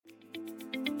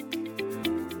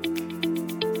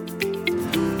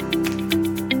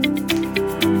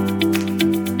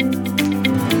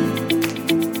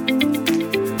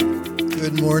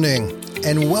morning,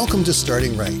 and welcome to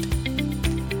Starting Right.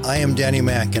 I am Danny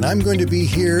Mack, and I'm going to be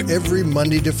here every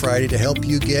Monday to Friday to help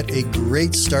you get a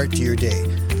great start to your day.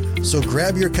 So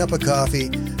grab your cup of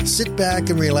coffee, sit back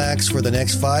and relax for the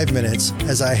next 5 minutes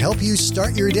as I help you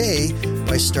start your day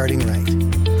by starting right.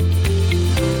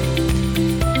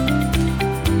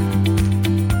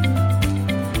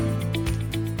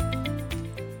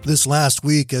 This last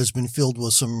week has been filled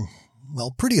with some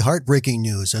pretty heartbreaking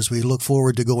news as we look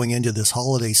forward to going into this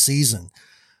holiday season.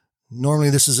 Normally,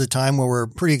 this is a time where we're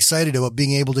pretty excited about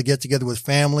being able to get together with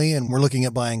family, and we're looking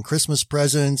at buying Christmas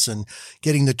presents and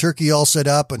getting the turkey all set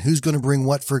up and who's going to bring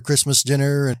what for Christmas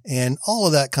dinner and all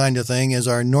of that kind of thing is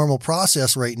our normal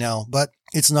process right now, but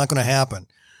it's not going to happen.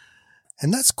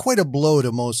 And that's quite a blow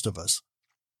to most of us.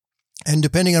 And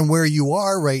depending on where you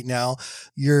are right now,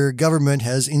 your government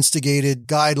has instigated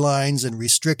guidelines and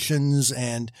restrictions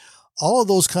and all of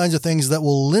those kinds of things that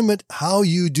will limit how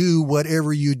you do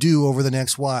whatever you do over the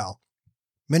next while.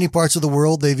 Many parts of the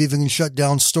world, they've even shut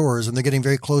down stores and they're getting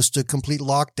very close to complete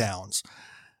lockdowns.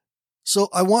 So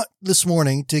I want this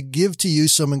morning to give to you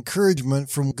some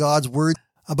encouragement from God's Word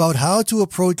about how to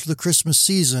approach the Christmas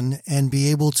season and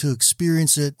be able to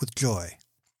experience it with joy.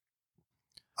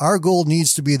 Our goal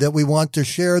needs to be that we want to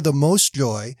share the most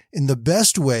joy in the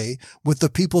best way with the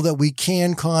people that we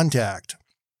can contact.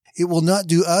 It will not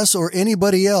do us or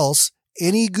anybody else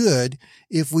any good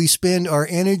if we spend our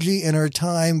energy and our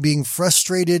time being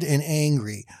frustrated and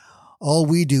angry. All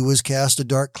we do is cast a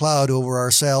dark cloud over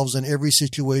ourselves and every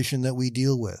situation that we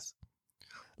deal with.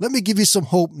 Let me give you some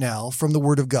hope now from the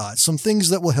Word of God, some things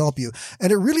that will help you.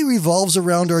 And it really revolves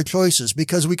around our choices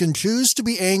because we can choose to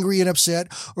be angry and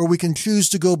upset, or we can choose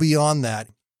to go beyond that.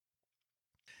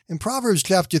 In Proverbs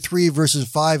chapter 3, verses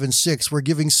 5 and 6, we're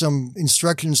giving some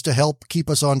instructions to help keep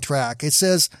us on track. It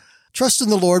says, "Trust in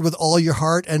the Lord with all your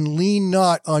heart and lean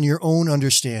not on your own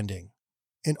understanding.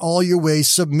 In all your ways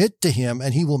submit to Him,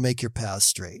 and He will make your paths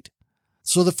straight."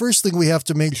 So the first thing we have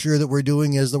to make sure that we're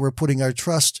doing is that we're putting our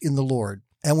trust in the Lord,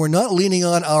 and we're not leaning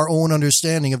on our own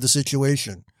understanding of the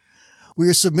situation. We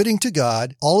are submitting to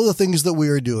God all of the things that we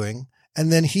are doing, and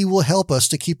then He will help us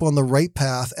to keep on the right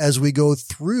path as we go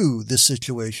through this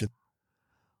situation.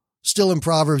 Still in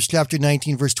Proverbs chapter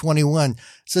 19, verse 21, it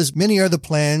says, "Many are the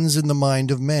plans in the mind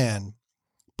of man,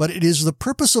 but it is the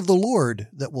purpose of the Lord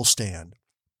that will stand."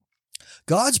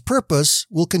 God's purpose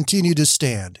will continue to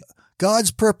stand.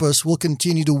 God's purpose will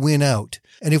continue to win out.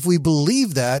 And if we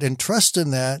believe that and trust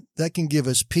in that, that can give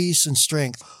us peace and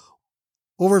strength.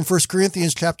 Over in 1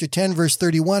 Corinthians chapter 10, verse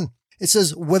 31, it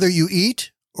says, "Whether you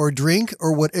eat or drink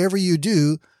or whatever you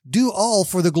do, do all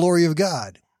for the glory of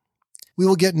God." We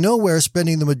will get nowhere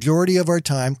spending the majority of our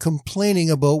time complaining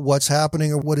about what's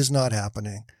happening or what is not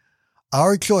happening.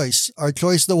 Our choice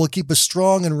that will keep us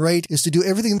strong and right, is to do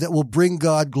everything that will bring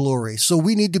God glory. So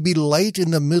we need to be light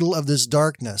in the middle of this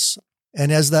darkness.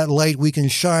 And as that light, we can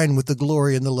shine with the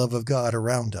glory and the love of God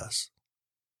around us.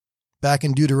 Back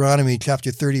in Deuteronomy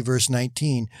chapter 30, verse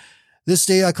 19, "This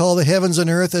day I call the heavens and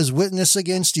earth as witness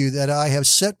against you that I have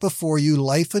set before you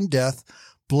life and death,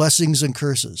 blessings and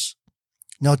curses.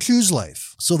 Now choose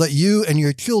life so that you and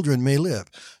your children may live."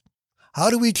 How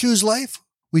do we choose life?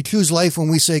 We choose life when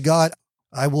we say, "God,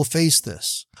 I will face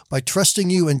this," by trusting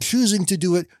you and choosing to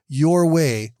do it your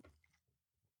way.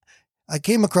 I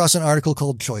came across an article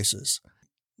called Choices.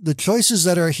 The choices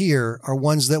that are here are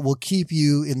ones that will keep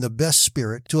you in the best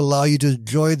spirit to allow you to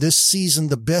enjoy this season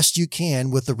the best you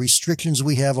can with the restrictions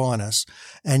we have on us,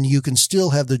 and you can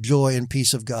still have the joy and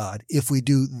peace of God if we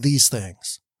do these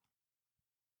things.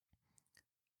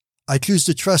 I choose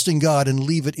to trust in God and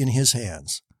leave it in His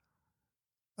hands.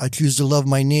 I choose to love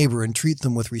my neighbor and treat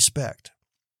them with respect.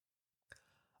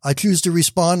 I choose to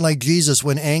respond like Jesus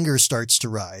when anger starts to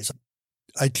rise.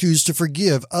 I choose to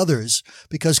forgive others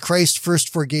because Christ first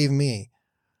forgave me.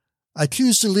 I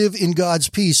choose to live in God's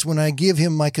peace when I give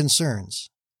Him my concerns.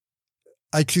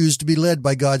 I choose to be led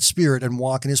by God's Spirit and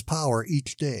walk in His power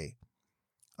each day.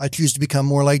 I choose to become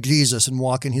more like Jesus and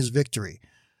walk in His victory.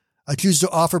 I choose to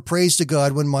offer praise to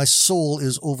God when my soul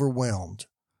is overwhelmed.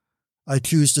 I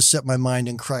choose to set my mind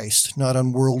in Christ, not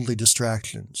on worldly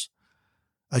distractions.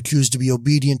 I choose to be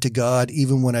obedient to God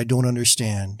even when I don't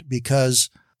understand, because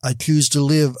I choose to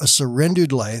live a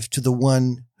surrendered life to the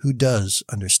one who does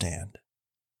understand.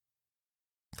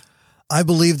 I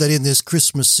believe that in this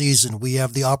Christmas season, we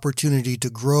have the opportunity to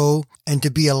grow and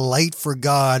to be a light for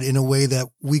God in a way that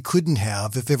we couldn't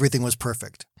have if everything was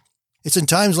perfect. It's in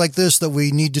times like this that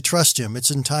we need to trust Him. It's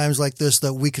in times like this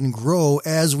that we can grow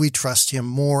as we trust Him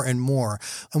more and more,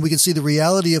 and we can see the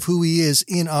reality of who He is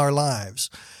in our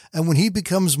lives. And when He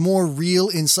becomes more real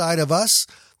inside of us,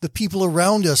 the people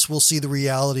around us will see the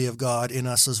reality of God in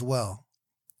us as well.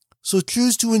 So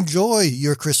choose to enjoy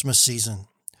your Christmas season.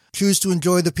 Choose to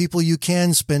enjoy the people you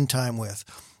can spend time with.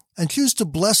 And choose to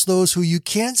bless those who you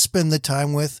can't spend the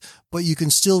time with, but you can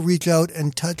still reach out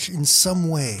and touch in some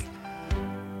way.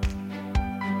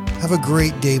 Have a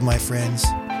great day, my friends.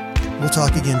 We'll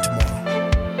talk again tomorrow.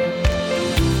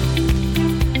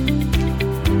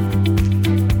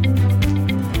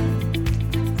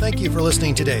 Thank you for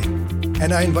listening today.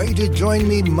 And I invite you to join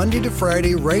me Monday to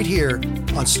Friday right here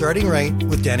on Starting Right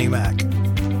with Danny Mac.